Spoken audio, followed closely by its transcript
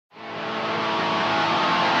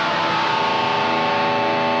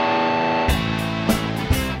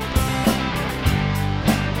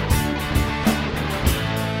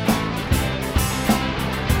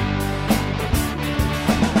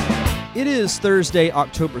is Thursday,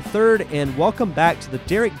 October 3rd, and welcome back to the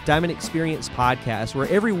Derek Diamond Experience podcast, where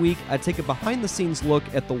every week I take a behind-the-scenes look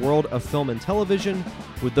at the world of film and television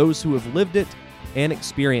with those who have lived it and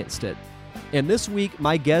experienced it. And this week,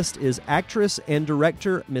 my guest is actress and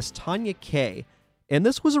director Miss Tonya Kay. And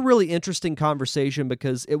this was a really interesting conversation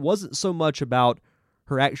because it wasn't so much about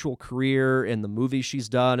her actual career and the movies she's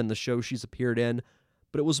done and the shows she's appeared in,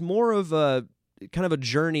 but it was more of a kind of a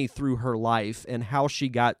journey through her life and how she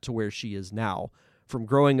got to where she is now, from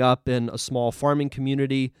growing up in a small farming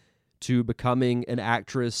community to becoming an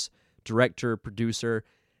actress, director, producer,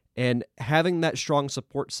 and having that strong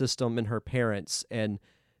support system in her parents, and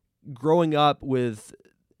growing up with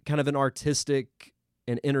kind of an artistic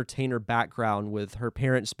and entertainer background with her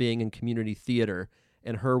parents being in community theater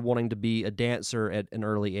and her wanting to be a dancer at an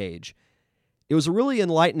early age. It was a really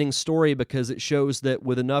enlightening story because it shows that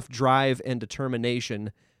with enough drive and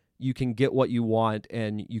determination, you can get what you want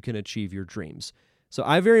and you can achieve your dreams. So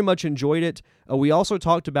I very much enjoyed it. We also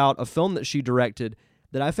talked about a film that she directed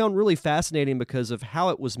that I found really fascinating because of how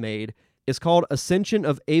it was made. It's called Ascension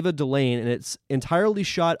of Ava Delane, and it's entirely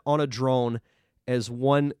shot on a drone as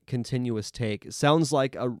one continuous take. It sounds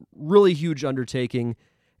like a really huge undertaking,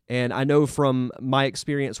 and I know from my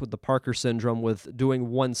experience with the Parker syndrome with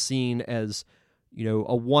doing one scene as a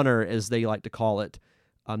oneer, as they like to call it.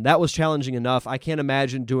 That was challenging enough. I can't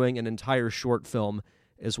imagine doing an entire short film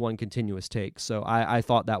as one continuous take. So I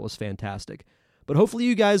thought that was fantastic. But hopefully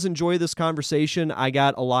you guys enjoy this conversation. I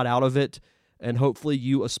got a lot out of it, and hopefully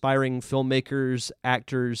you aspiring filmmakers,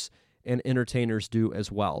 actors, and entertainers do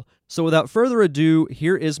as well. So without further ado,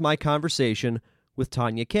 here is my conversation with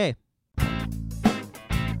Tonya Kay.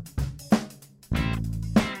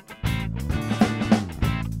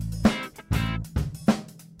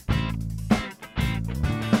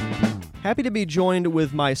 Happy to be joined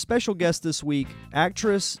with my special guest this week,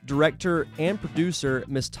 actress, director, and producer,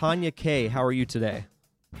 Miss Tonya Kay. How are you today?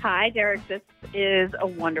 Hi, Derek. This is a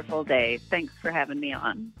wonderful day. Thanks for having me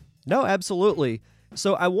on. No, absolutely.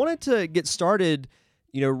 So I wanted to get started,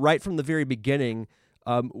 right from the very beginning.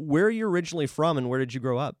 Where are you originally from, and where did you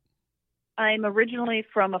grow up? I'm originally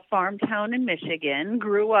from a farm town in Michigan.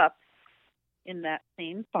 Grew up in that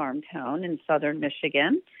same farm town in southern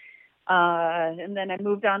Michigan. And then I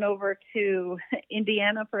moved on over to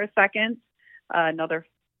Indiana for a second.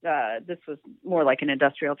 This was more like an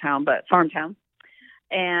industrial town, but farm town.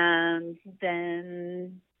 And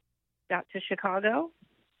then got to Chicago,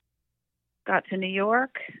 got to New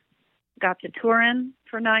York, got to Turin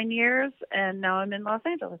for 9 years, and now I'm in Los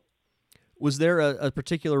Angeles. Was there a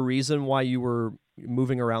particular reason why you were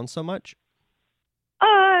moving around so much?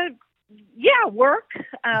 Yeah, work.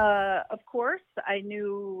 Of course, I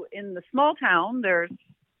knew in the small town there's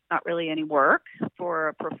not really any work for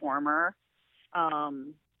a performer,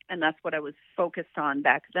 and that's what I was focused on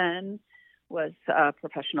back then, was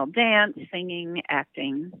professional dance, singing,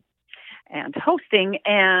 acting, and hosting.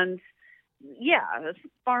 And yeah, this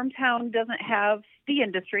farm town doesn't have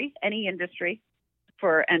any industry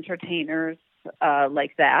for entertainers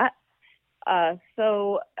like that.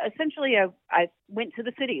 So essentially, I went to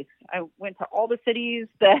the cities. I went to all the cities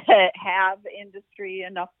that have industry,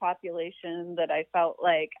 enough population that I felt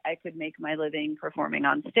like I could make my living performing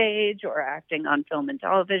on stage or acting on film and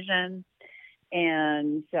television.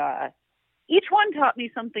 And each one taught me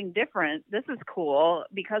something different. This is cool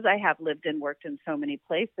because I have lived and worked in so many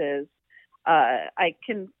places. I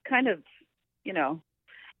can kind of,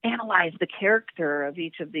 analyze the character of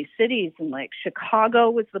each of these cities. And like Chicago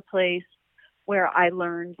was the place where I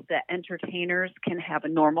learned that entertainers can have a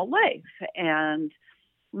normal life. And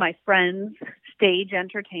my friends, stage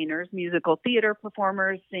entertainers, musical theater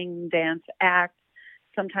performers, sing, dance, act,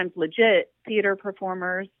 sometimes legit theater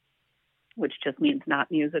performers, which just means not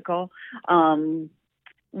musical.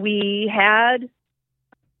 We had,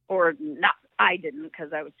 or not, I didn't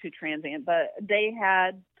because I was too transient, but they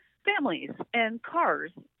had families and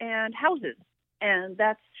cars and houses. And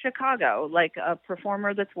that's Chicago. Like a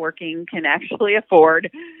performer that's working can actually afford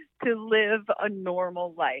to live a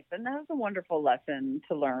normal life. And that was a wonderful lesson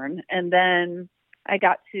to learn. And then I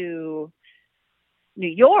got to New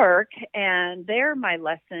York, and there my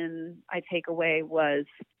lesson I take away was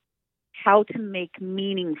how to make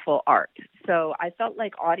meaningful art. So I felt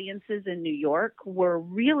like audiences in New York were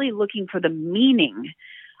really looking for the meaning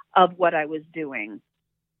of what I was doing.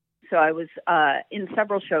 So I was in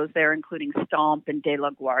several shows there, including Stomp and De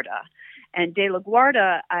La Guarda. And De La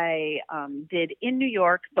Guarda I did in New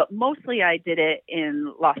York, but mostly I did it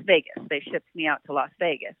in Las Vegas. They shipped me out to Las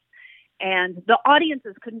Vegas. And the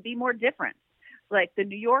audiences couldn't be more different. Like the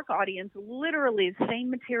New York audience, literally the same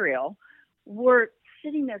material, were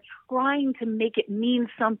sitting there trying to make it mean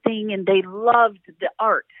something, and they loved the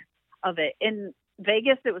art of it. In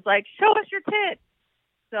Vegas, it was like, show us your tits.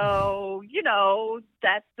 So,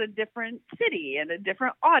 that's a different city and a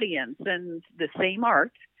different audience and the same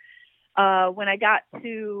art. When I got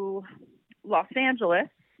to Los Angeles,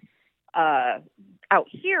 out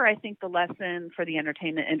here, I think the lesson for the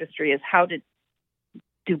entertainment industry is how to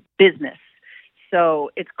do business.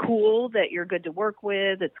 So it's cool that you're good to work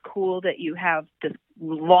with. It's cool that you have this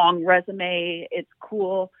long resume. It's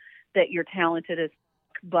cool that you're talented as,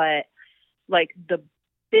 but like the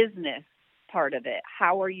business part of it,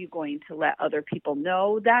 how are you going to let other people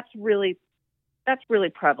know? That's really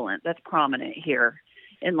prevalent. That's prominent here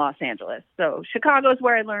in Los Angeles. So Chicago is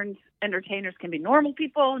where I learned entertainers can be normal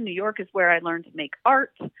people. New York is where I learned to make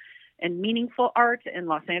art and meaningful art. And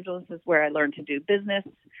Los Angeles is where I learned to do business.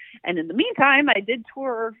 And in the meantime, I did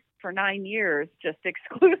tour for 9 years, just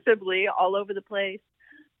exclusively all over the place.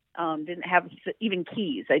 Didn't have even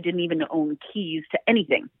keys. I didn't even own keys to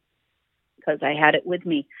anything because I had it with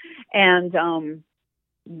me. And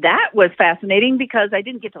that was fascinating because I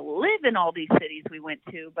didn't get to live in all these cities we went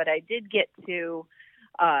to, but I did get to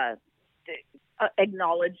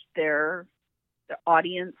acknowledge their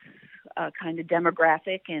audience kind of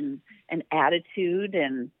demographic and attitude,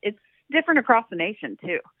 and it's different across the nation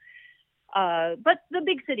too. But the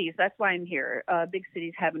big cities, that's why I'm here. Big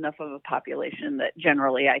cities have enough of a population that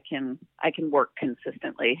generally I can work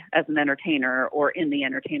consistently as an entertainer or in the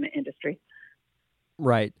entertainment industry.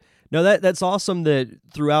 Right. No, that's awesome that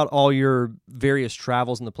throughout all your various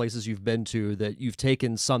travels and the places you've been to, that you've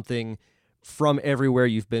taken something from everywhere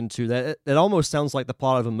you've been to. That almost sounds like the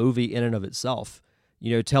plot of a movie in and of itself.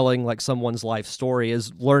 Telling like someone's life story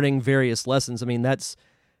is learning various lessons. I mean, that's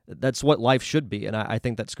what life should be, and I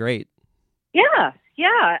think that's great.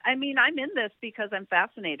 Yeah. I mean, I'm in this because I'm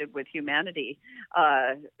fascinated with humanity.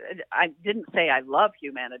 I didn't say I love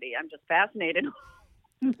humanity. I'm just fascinated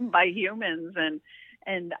by humans,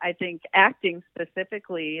 and I think acting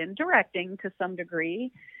specifically and directing to some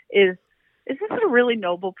degree is this a really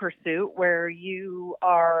noble pursuit where you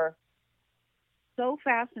are so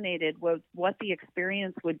fascinated with what the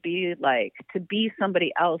experience would be like to be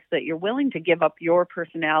somebody else that you're willing to give up your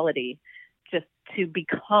personality just to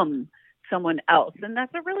become someone else. And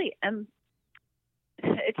that's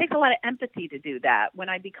it takes a lot of empathy to do that. When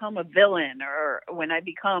I become a villain or when I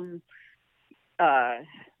become, a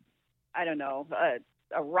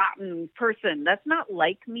rotten person, that's not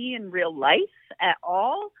like me in real life at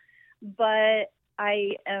all. But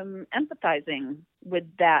I am empathizing with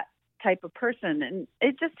that type of person. And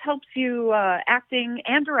it just helps you, acting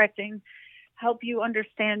and directing, help you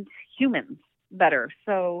understand humans better.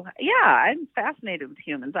 So yeah, I'm fascinated with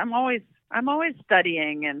humans. I'm always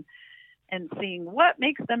studying and seeing what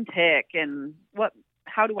makes them tick and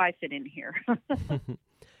how do I fit in here?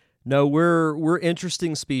 No, we're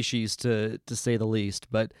interesting species to say the least.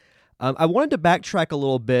 But I wanted to backtrack a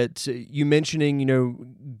little bit. You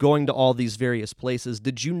mentioning, going to all these various places.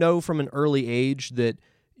 Did you know from an early age that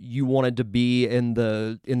you wanted to be in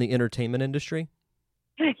the entertainment industry?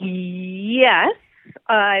 Yes,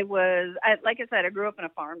 I was. Like I said, I grew up in a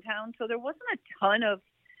farm town, so there wasn't a ton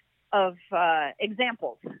of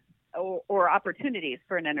examples or opportunities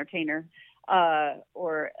for an entertainer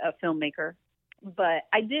or a filmmaker. But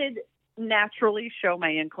I did naturally show my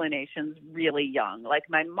inclinations really young. Like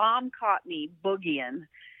my mom caught me boogieing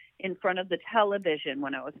in front of the television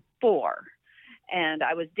when I was 4. And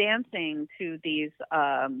I was dancing to these,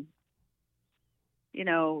 tap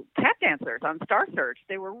dancers on Star Search.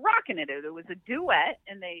 They were rocking it. It was a duet,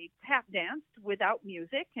 and they tap danced without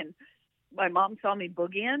music. And my mom saw me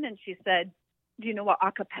boogieing, and she said, "Do you know what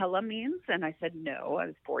a cappella means?" And I said, "No." I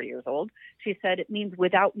was 4 years old. She said, "It means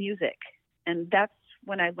without music." And that's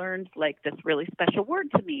when I learned like this really special word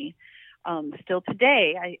to me. Still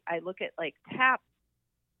today, I look at like tap.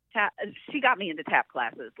 She got me into tap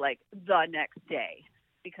classes like the next day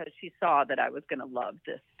because she saw that I was going to love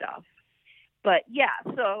this stuff. But yeah,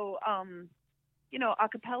 so, a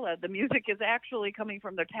cappella, the music is actually coming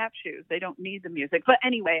from their tap shoes. They don't need the music. But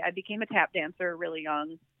anyway, I became a tap dancer really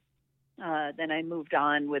young. Then I moved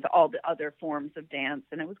on with all the other forms of dance,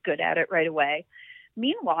 and I was good at it right away.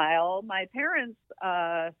 Meanwhile, my parents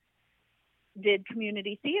did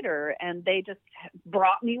community theater, and they just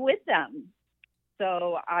brought me with them.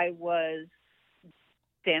 So I was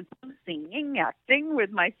dancing, singing, acting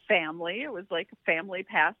with my family. It was like a family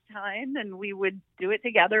pastime, and we would do it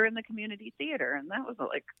together in the community theater. And that was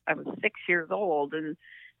like, I was 6 years old. And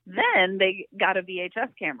then they got a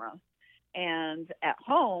VHS camera. And at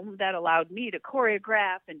home, that allowed me to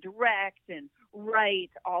choreograph and direct and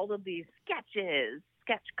write all of these sketches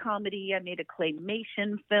sketch comedy. I made a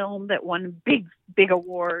claymation film that won big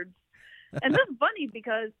awards. And this is funny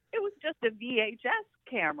because it was just a VHS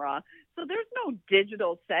camera. So there's no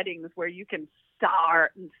digital settings where you can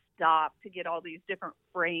start and stop to get all these different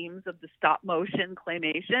frames of the stop motion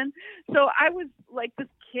claymation. So I was like this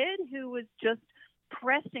kid who was just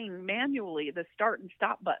pressing manually the start and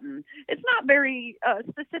stop button. It's not very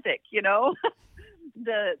specific, you know.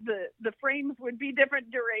 The frames would be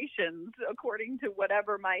different durations according to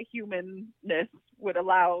whatever my humanness would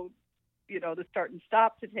allow, you know, the start and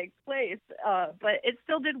stop to take place. But it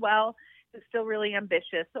still did well. It's still really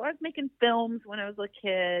ambitious. So I was making films when I was a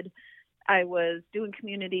kid. I was doing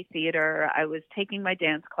community theater. I was taking my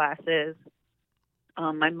dance classes.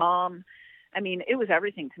 My mom, I mean, it was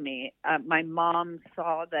everything to me. My mom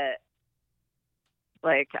saw that,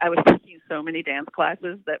 like, I was taking so many dance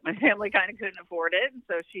classes that my family kind of couldn't afford it. And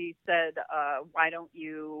so she said, why don't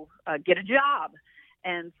you get a job?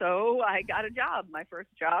 And so I got a job. My first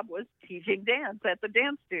job was teaching dance at the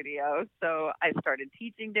dance studio. So I started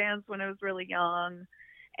teaching dance when I was really young.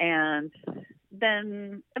 And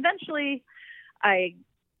then eventually I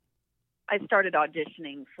started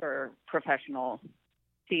auditioning for professional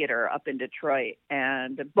theater up in Detroit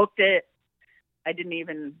and booked it. I couldn't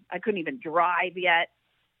even drive yet.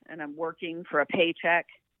 And I'm working for a paycheck,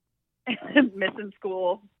 missing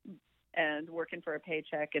school and working for a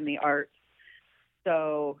paycheck in the arts.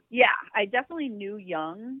 So yeah, I definitely knew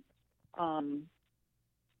young.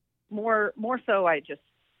 More so, I just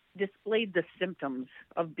displayed the symptoms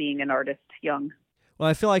of being an artist young. Well,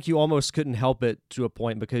 I feel like you almost couldn't help it to a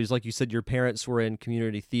point because, like you said, your parents were in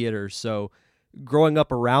community theater, so growing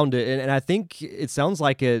up around it, and I think it sounds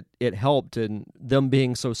like it helped, and them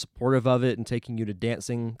being so supportive of it and taking you to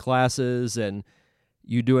dancing classes and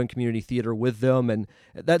you doing community theater with them, and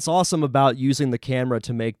that's awesome about using the camera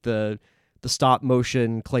to make the stop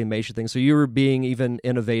motion claymation thing. So you were being even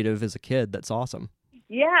innovative as a kid. That's awesome.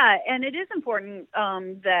 Yeah, and it is important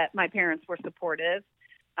that my parents were supportive.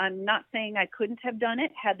 I'm not saying I couldn't have done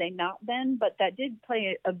it had they not been, but that did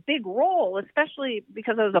play a big role, especially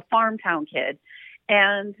because I was a farm town kid.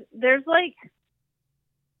 And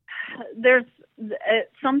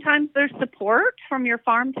sometimes there's support from your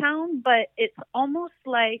farm town, but it's almost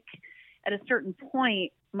like at a certain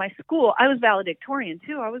point, my school, I was valedictorian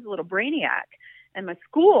too. I was a little brainiac, and my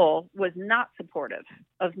school was not supportive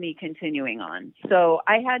of me continuing on. So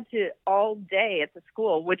I had to all day at the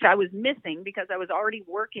school, which I was missing because I was already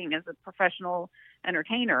working as a professional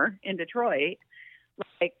entertainer in Detroit.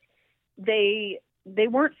 Like they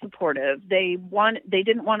weren't supportive. They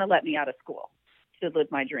didn't want to let me out of school to live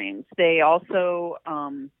my dreams. They also,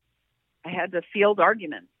 I had to field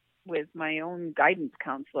arguments with my own guidance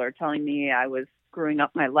counselor telling me I was screwing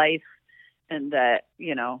up my life and that,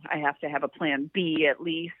 you know, I have to have a plan B at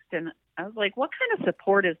least. And I was like, what kind of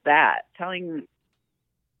support is that? Telling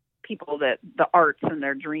people that the arts and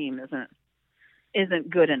their dream isn't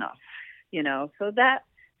good enough, you know? So that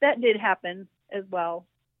did happen as well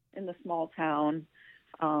in the small town.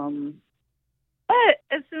 But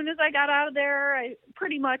as soon as I got out of there, I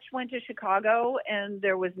pretty much went to Chicago, and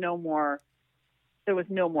there was no more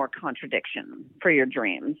contradiction for your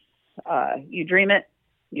dreams. You dream it,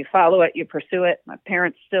 you follow it, you pursue it. My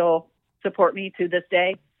parents still support me to this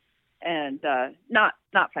day, and not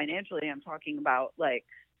financially. I'm talking about, like,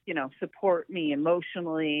 you know, support me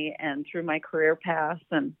emotionally and through my career path.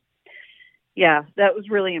 And yeah, that was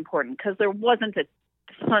really important because there wasn't a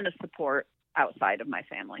ton of support outside of my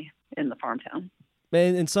family in the farm town.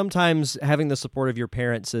 And sometimes having the support of your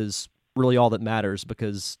parents is really all that matters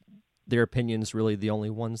because their opinion's really the only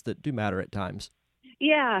ones that do matter at times.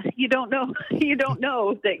 Yeah, you don't know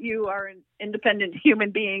that you are an independent human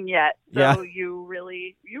being yet. So yeah. you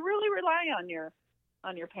really rely on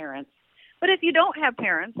your parents. But if you don't have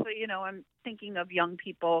parents, so, you know, I'm thinking of young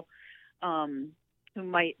people who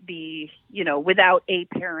might be, you know, without a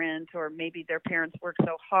parent, or maybe their parents work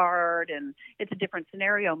so hard and it's a different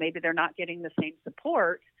scenario. Maybe they're not getting the same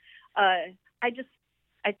support. I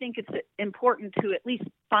think it's important to at least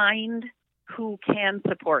find who can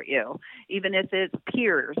support you, even if it's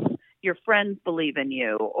peers, your friends believe in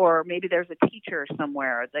you, or maybe there's a teacher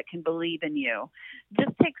somewhere that can believe in you. It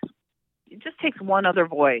just takes one other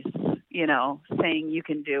voice, you know, saying you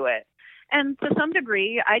can do it. And to some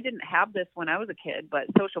degree, I didn't have this when I was a kid, but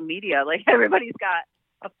social media, like, everybody's got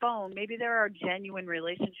a phone. Maybe there are genuine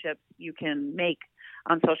relationships you can make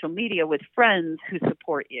on social media with friends who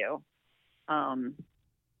support you.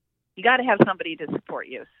 You got to have somebody to support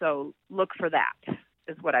you. So look for that,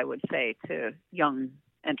 is what I would say to young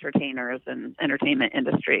entertainers and entertainment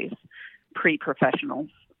industries, pre-professionals.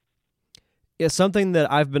 It's something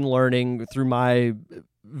that I've been learning through my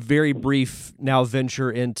very brief now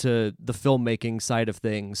venture into the filmmaking side of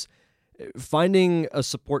things. Finding a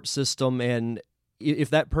support system, and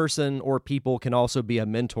if that person or people can also be a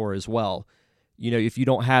mentor as well. If you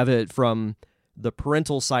don't have it from the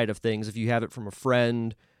parental side of things, if you have it from a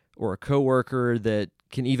friend or a coworker that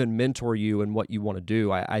can even mentor you in what you want to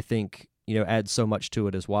do, I think, adds so much to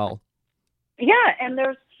it as well. Yeah, and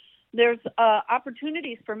there's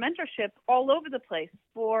opportunities for mentorship all over the place.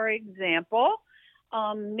 For example,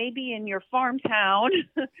 maybe in your farm town,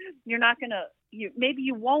 maybe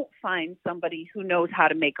you won't find somebody who knows how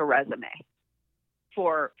to make a resume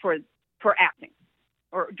for acting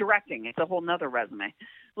or directing. It's a whole nother resume.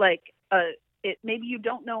 Maybe you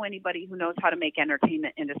don't know anybody who knows how to make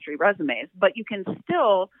entertainment industry resumes, but you can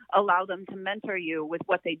still allow them to mentor you with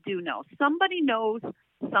what they do know. Somebody knows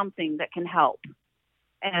something that can help.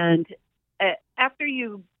 And after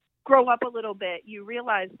you grow up a little bit, you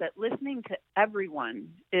realize that listening to everyone,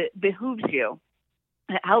 it behooves you.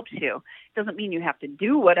 It helps you. It doesn't mean you have to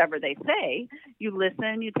do whatever they say. You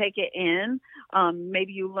listen, you take it in.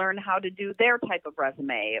 Maybe you learn how to do their type of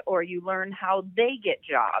resume, or you learn how they get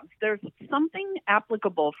jobs. There's something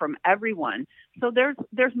applicable from everyone. So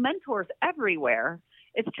there's mentors everywhere.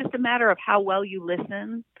 It's just a matter of how well you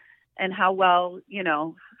listen and how well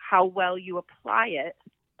you apply it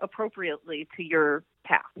appropriately to your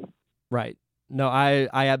path. Right. No, I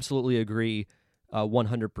absolutely agree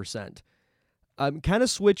 100%. Kind of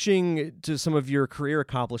switching to some of your career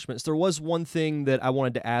accomplishments, there was one thing that I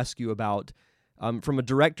wanted to ask you about from a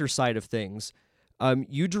director side of things.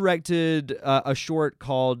 You directed a short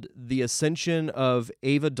called The Ascension of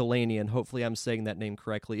Ava Delaney, and hopefully I'm saying that name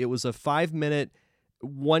correctly. It was a 5-minute,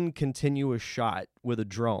 one continuous shot with a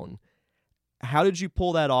drone. How did you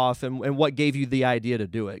pull that off, and what gave you the idea to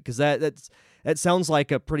do it? Because that sounds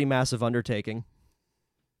like a pretty massive undertaking.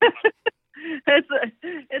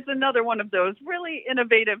 It's another one of those really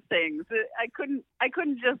innovative things. I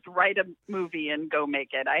couldn't just write a movie and go make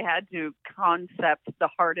it. I had to concept the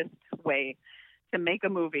hardest way to make a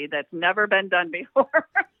movie that's never been done before.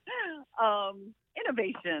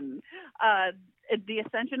 Innovation. The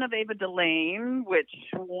Ascension of Ava Delaney, which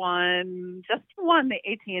won the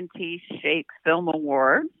AT&T Shake Film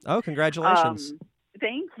Award. Oh, congratulations.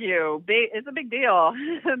 Thank you. It's a big deal.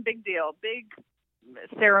 Big deal. Big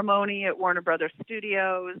ceremony at Warner Brothers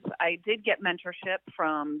Studios. I did get mentorship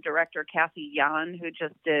from director Kathy Yan, who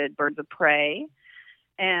just did Birds of Prey.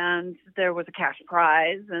 And there was a cash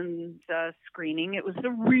prize and screening. It was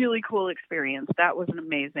a really cool experience. That was an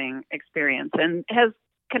amazing experience and has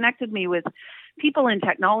connected me with people in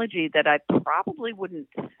technology that I probably wouldn't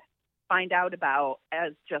find out about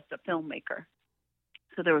as just a filmmaker.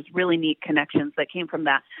 So there was really neat connections that came from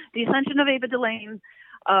that. The Ascension of Ava Delaney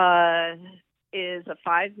is a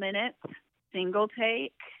 5-minute single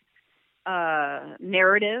take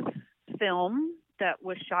narrative film that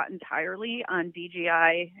was shot entirely on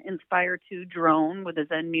DJI Inspire 2 drone with a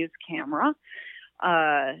Zen Muse camera.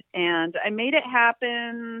 And I made it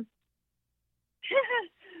happen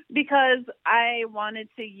because I wanted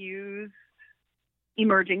to use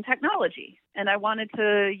emerging technology. And I wanted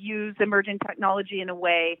to use emerging technology in a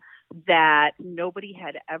way that nobody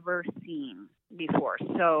had ever seen before.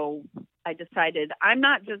 So I decided I'm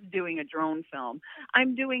not just doing a drone film.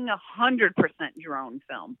 I'm doing 100% drone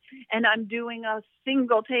film. And I'm doing a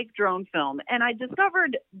single take drone film. And I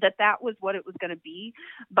discovered that was what it was going to be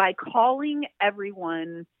by calling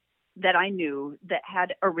everyone that I knew that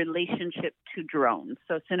had a relationship to drones.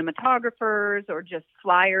 So cinematographers or just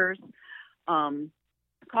flyers,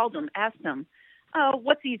 called them, asked them,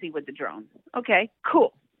 what's easy with the drone? Okay,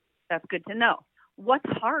 cool. That's good to know. What's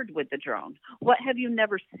hard with the drone? What have you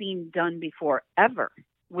never seen done before ever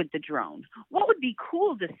with the drone? What would be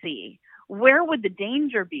cool to see? Where would the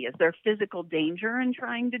danger be? Is there physical danger in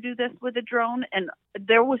trying to do this with a drone? And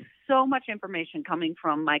there was so much information coming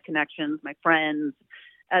from my connections, my friends.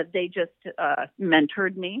 They just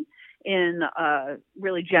mentored me in a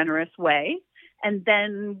really generous way. And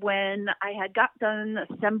then when I had got done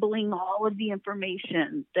assembling all of the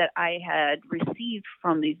information that I had received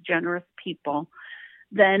from these generous people,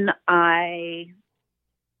 then I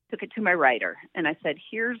took it to my writer and I said,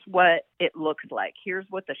 here's what it looks like. Here's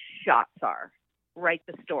what the shots are. Write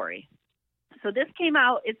the story. So this came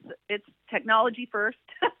out, it's technology first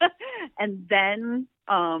and then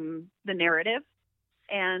the narrative.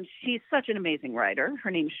 And she's such an amazing writer.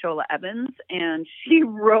 Her name's Shola Evans, and she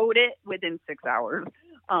wrote it within 6 hours.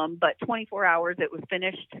 But 24 hours it was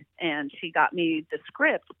finished, and she got me the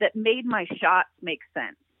script that made my shots make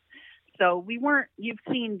sense. So you've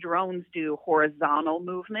seen drones do horizontal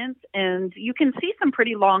movements, and you can see some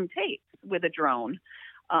pretty long takes with a drone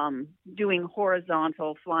doing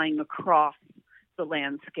horizontal, flying across the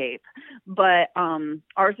landscape. But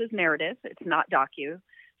ours is narrative. It's not docu.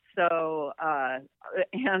 So,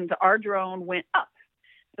 and our drone went up.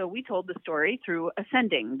 So we told the story through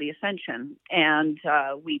the ascension, and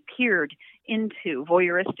we peered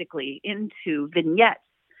voyeuristically into vignettes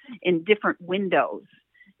in different windows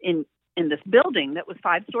in this building that was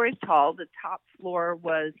 5 stories tall. The top floor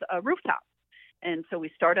was a rooftop. And so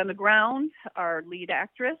we start on the ground. Our lead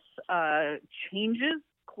actress changes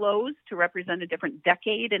clothes to represent a different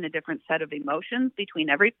decade and a different set of emotions between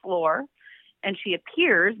every floor. And she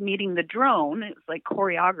appears meeting the drone. It's like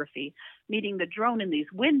choreography, meeting the drone in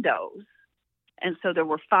these windows. And so there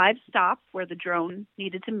were 5 stops where the drone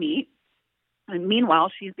needed to meet. And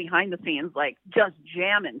meanwhile, she's behind the scenes, like just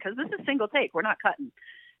jamming, because this is single take. We're not cutting.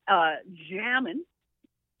 Jamming,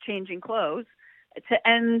 changing clothes to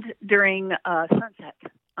end during sunset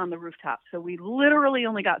on the rooftop. So we literally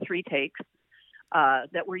only got 3 takes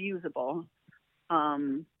that were usable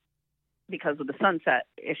because of the sunset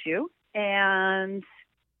issue. And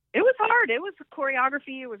it was hard. It was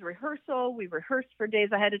choreography. It was rehearsal. We rehearsed for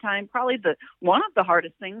days ahead of time. Probably one of the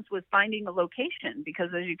hardest things was finding a location, because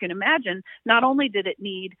as you can imagine, not only did it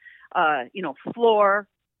need,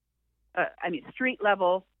 street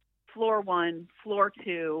level, floor 1, floor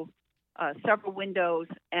 2, several windows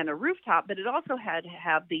and a rooftop, but it also had to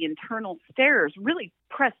have the internal stairs really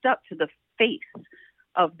pressed up to the face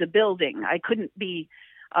of the building. I couldn't be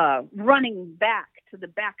running back to the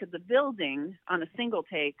back of the building on a single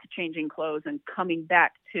take, changing clothes and coming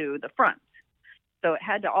back to the front. So it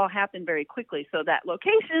had to all happen very quickly. So that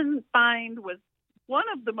location find was one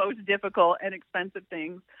of the most difficult and expensive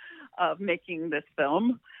things of making this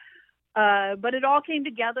film. But it all came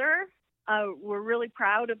together. We're really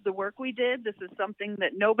proud of the work we did. This is something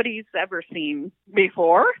that nobody's ever seen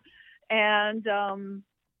before. And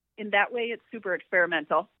in that way, it's super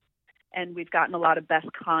experimental. And we've gotten a lot of best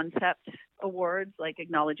concept awards, like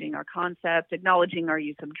acknowledging our concept, acknowledging our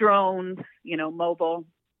use of drones, mobile.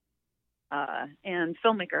 And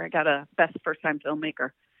filmmaker, I got a best first-time filmmaker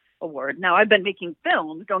award. Now, I've been making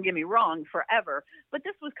films, don't get me wrong, forever, but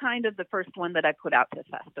this was kind of the first one that I put out to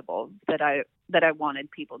festivals that I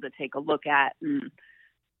wanted people to take a look at and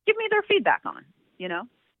give me their feedback on,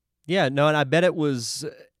 Yeah, no, and I bet it was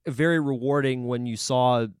very rewarding when you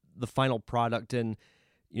saw the final product. And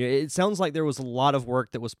it sounds like there was a lot of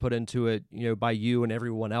work that was put into it, by you and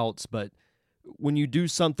everyone else. But when you do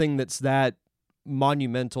something that's that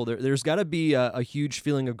monumental, there's got to be a huge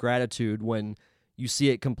feeling of gratitude when you see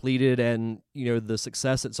it completed and, the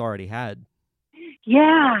success it's already had.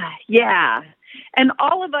 Yeah. And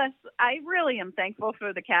all of us, I really am thankful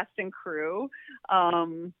for the cast and crew.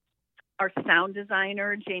 Our sound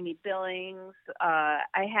designer, Jamie Billings.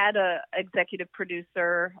 I had a executive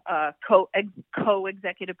producer,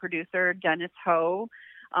 co-executive producer, Dennis Ho,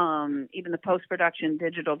 even the post-production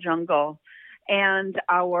Digital Jungle, and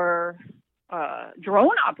our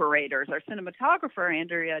drone operators, our cinematographer,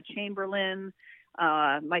 Andrea Chamberlain,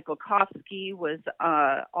 Michael Kofsky was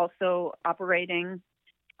also operating.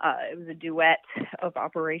 It was a duet of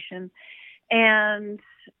operation. And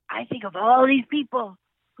I think of all these people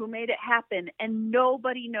who made it happen, and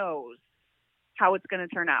nobody knows how it's going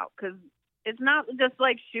to turn out, because it's not just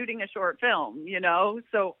like shooting a short film,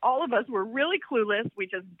 So all of us were really clueless. We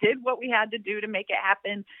just did what we had to do to make it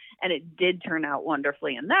happen, and it did turn out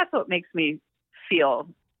wonderfully. And that's what makes me feel,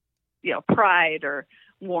 pride or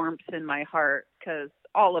warmth in my heart, because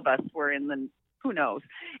all of us were in the who knows.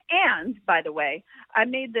 And by the way, I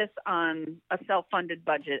made this on a self-funded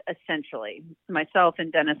budget, essentially. Myself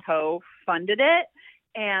and Dennis Ho funded it,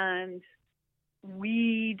 and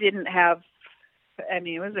we didn't have,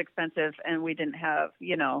 it was expensive, and we didn't have,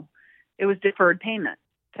 it was deferred payment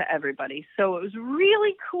to everybody. So it was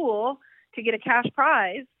really cool to get a cash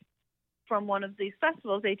prize from one of these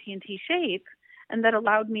festivals, AT&T Shape, and that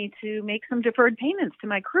allowed me to make some deferred payments to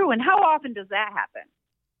my crew. And how often does that happen?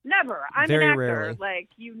 Never. I'm Very an actor. rarely. Like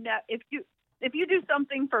if you do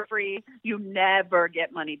something for free, you never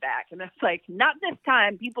get money back. And it's like, not this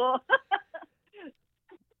time, people.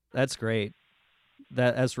 That's great.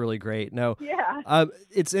 That's really great. No, yeah.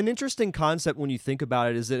 It's an interesting concept when you think about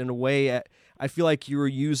it. Is that in a way, I feel like you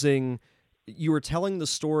were telling the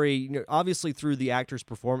story, obviously through the actors'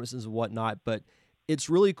 performances and whatnot, but it's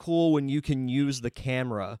really cool when you can use the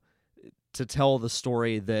camera to tell the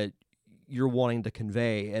story that you're wanting to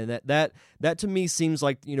convey. And that to me seems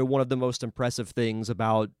like, one of the most impressive things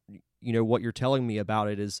about, what you're telling me about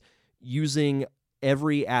it is using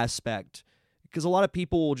every aspect, because a lot of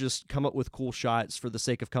people will just come up with cool shots for the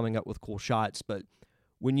sake of coming up with cool shots, but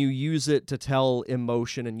when you use it to tell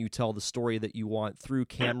emotion and you tell the story that you want through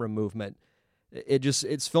camera movement,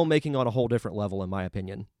 it's filmmaking on a whole different level, in my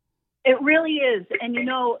opinion. It really is. And,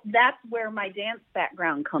 that's where my dance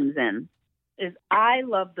background comes in, is I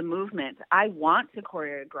love the movement. I want to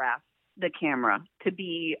choreograph the camera to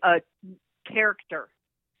be a character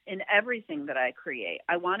in everything that I create.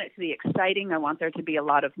 I want it to be exciting. I want there to be a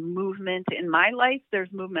lot of movement. In my life,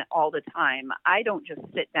 there's movement all the time. I don't just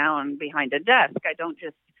sit down behind a desk. I don't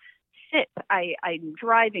just sit. I'm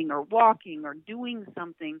driving or walking or doing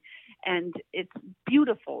something, and it's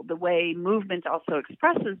beautiful the way movement also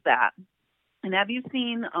expresses that. And have you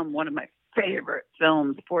seen one of my favorite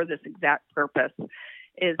films for this exact purpose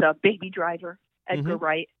is Baby Driver, Edgar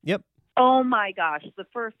Wright? Yep. Oh my gosh. The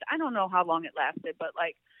first, I don't know how long it lasted, but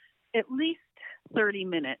like at least 30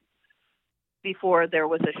 minutes before there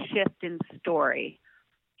was a shift in story,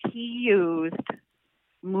 he used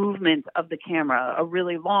movement of the camera, a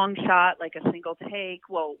really long shot, like a single take,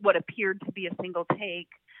 well, what appeared to be a single take,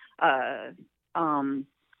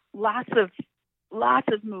 lots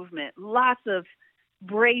of movement, lots of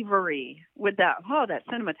bravery with that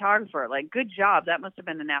cinematographer. Like, good job. That must have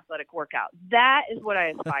been an athletic workout. That is what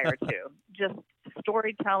I aspire to. Just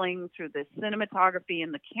storytelling through the cinematography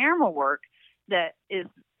and the camera work that is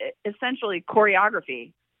essentially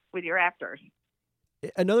choreography with your actors.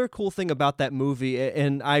 Another cool thing about that movie,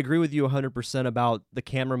 and I agree with you 100% about the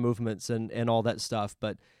camera movements and all that stuff,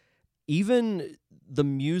 but even the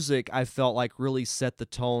music, I felt like really set the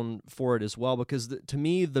tone for it as well, because to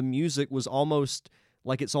me, the music was almost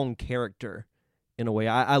like its own character in a way.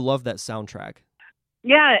 I love that soundtrack.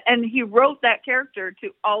 Yeah, and he wrote that character to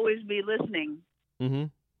always be listening to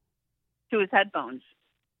his headphones.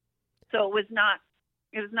 So it was not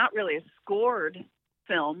really a scored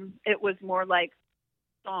film. It was more like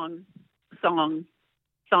song, song,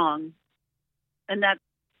 song. And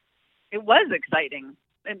it was exciting.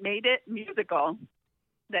 It made it musical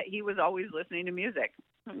that he was always listening to music.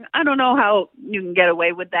 I don't know how you can get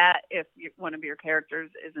away with that if one of your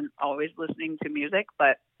characters isn't always listening to music,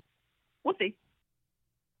 but we'll see.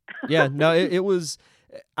 Yeah, no, it was,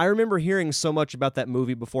 I remember hearing so much about that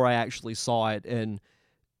movie before I actually saw it, and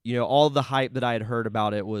all the hype that I had heard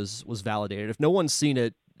about it was validated. If no one's seen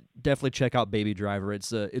it, definitely check out Baby Driver.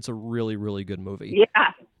 It's a really, really good movie.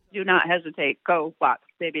 Yeah, do not hesitate. Go watch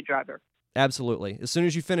Baby Driver. Absolutely. As soon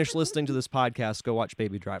as you finish listening to this podcast, go watch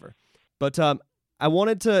Baby Driver. But I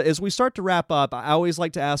wanted to, as we start to wrap up, I always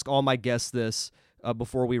like to ask all my guests this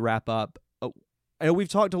before we wrap up. I know we've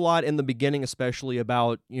talked a lot in the beginning, especially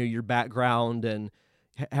about your background and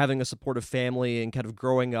having a supportive family and kind of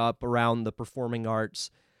growing up around the performing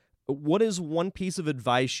arts. What is one piece of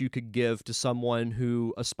advice you could give to someone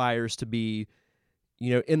who aspires to be,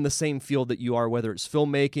 in the same field that you are, whether it's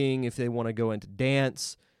filmmaking, if they want to go into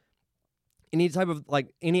dance, any type of,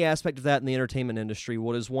 any aspect of that in the entertainment industry?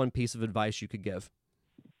 What is one piece of advice you could give?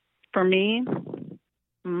 For me,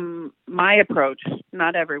 my approach,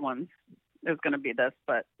 not everyone's is going to be this,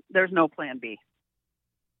 but there's no plan B.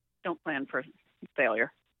 Don't plan for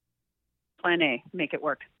failure. Plan A, make it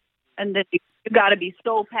work. And then you got to be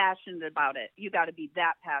so passionate about it. You got to be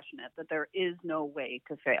that passionate that there is no way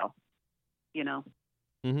to fail.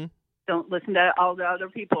 Don't listen to all the other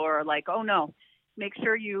people who are like, oh no, make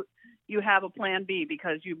sure you have a plan B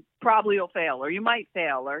because you probably will fail, or you might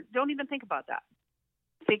fail, or don't even think about that.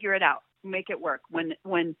 Figure it out. Make it work. When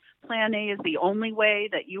plan A is the only way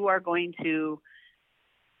that you are going to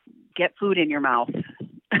get food in your mouth,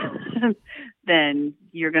 then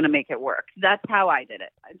you're going to make it work. That's how I did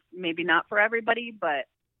it. Maybe not for everybody, but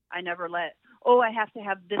I never I have to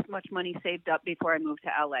have this much money saved up before I move to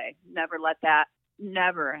LA.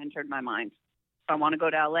 Never entered my mind. If I want to go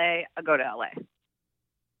to LA, I go to LA.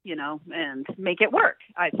 And make it work.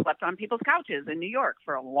 I slept on people's couches in New York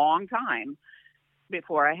for a long time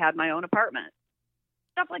before I had my own apartment.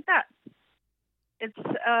 Stuff like that. It's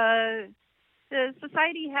the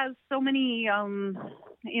society has so many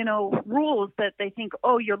rules that they think,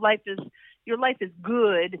 oh, your life is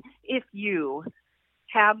good if you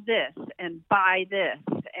have this and buy this.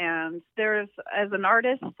 And there's, as an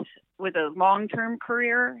artist with a long-term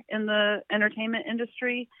career in the entertainment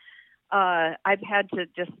industry, I've had to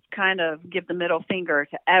just kind of give the middle finger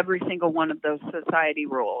to every single one of those society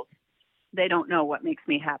rules. They don't know what makes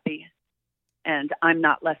me happy. And I'm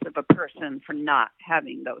not less of a person for not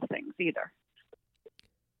having those things either.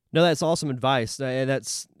 No, that's awesome advice. And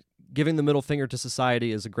that's giving the middle finger to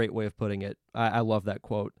society is a great way of putting it. I love that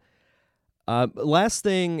quote. Last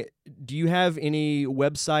thing, do you have any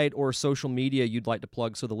website or social media you'd like to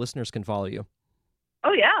plug so the listeners can follow you?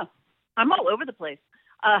 Oh, yeah. I'm all over the place.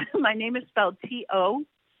 My name is spelled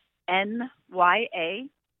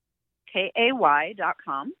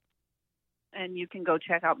Tonyakay.com. And you can go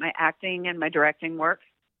check out my acting and my directing work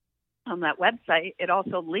on that website. It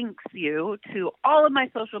also links you to all of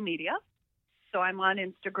my social media. So I'm on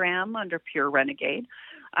Instagram under Pure Renegade.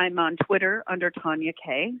 I'm on Twitter under Tonya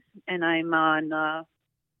Kay. And I'm on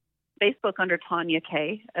Facebook under Tonya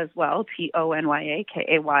Kay as well,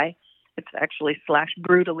 TonyakAY. It's actually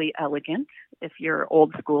 /brutally elegant if you're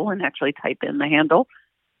old school and actually type in the handle.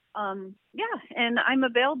 And I'm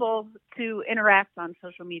available to interact on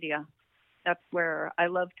social media. That's where I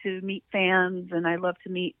love to meet fans and I love to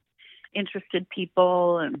meet interested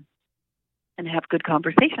people and have good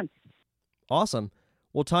conversations. Awesome.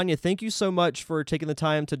 Well, Tonya, thank you so much for taking the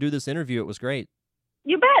time to do this interview. It was great.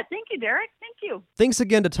 You bet. Thank you, Derek. Thank you. Thanks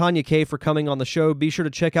again to Tonya Kay for coming on the show. Be sure to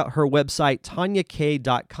check out her website,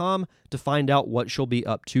 tonyakay.com, to find out what she'll be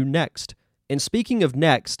up to next. And speaking of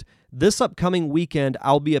next, this upcoming weekend,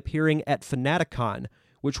 I'll be appearing at Fanaticon,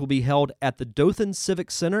 which will be held at the Dothan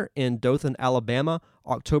Civic Center in Dothan, Alabama,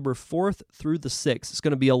 October 4th through the 6th. It's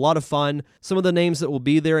going to be a lot of fun. Some of the names that will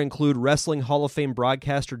be there include Wrestling Hall of Fame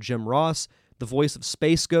broadcaster Jim Ross, the voice of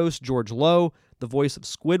Space Ghost, George Lowe, the voice of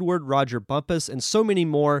Squidward, Roger Bumpus, and so many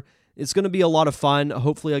more. It's going to be a lot of fun.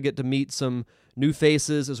 Hopefully I get to meet some new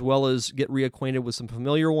faces as well as get reacquainted with some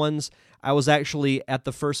familiar ones. I was actually at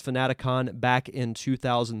the first Fanaticon back in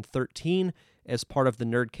 2013 as part of the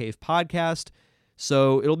Nerd Cave podcast.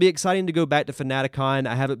 So it'll be exciting to go back to Fanaticon.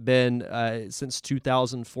 I haven't been since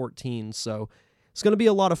 2014, so it's going to be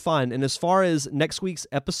a lot of fun. And as far as next week's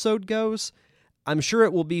episode goes, I'm sure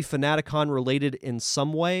it will be Fanaticon related in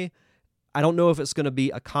some way. I don't know if it's going to be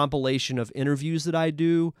a compilation of interviews that I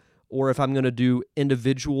do or if I'm going to do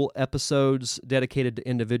individual episodes dedicated to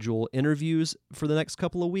individual interviews for the next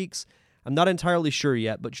couple of weeks. I'm not entirely sure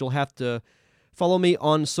yet, but you'll have to follow me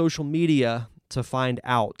on social media to find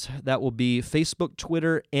out. That will be Facebook,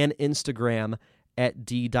 Twitter, and Instagram at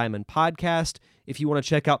D Diamond Podcast. If you want to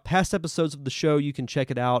check out past episodes of the show, you can check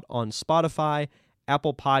it out on Spotify,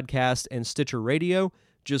 Apple Podcast, and Stitcher Radio.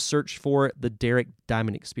 Just search for The Derek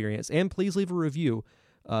Diamond Experience, and please leave a review.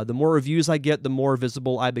 The more reviews I get, the more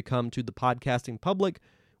visible I become to the podcasting public,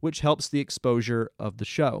 which helps the exposure of the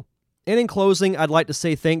show. And in closing, I'd like to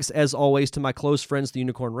say thanks, as always, to my close friends, the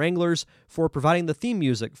Unicorn Wranglers, for providing the theme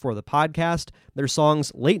music for the podcast. Their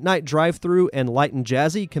songs Late Night Drive-Thru and Light and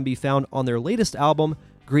Jazzy can be found on their latest album,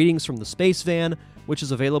 Greetings from the Space Van, which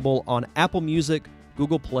is available on Apple Music,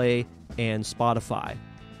 Google Play, and Spotify.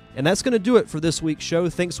 And that's going to do it for this week's show.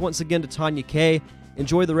 Thanks once again to Tonya Kay.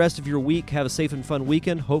 Enjoy the rest of your week. Have a safe and fun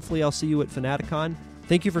weekend. Hopefully I'll see you at Fanaticon.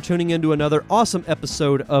 Thank you for tuning in to another awesome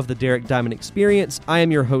episode of the Derek Diamond Experience. I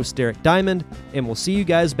am your host, Derek Diamond, and we'll see you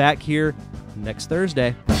guys back here next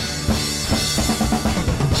Thursday.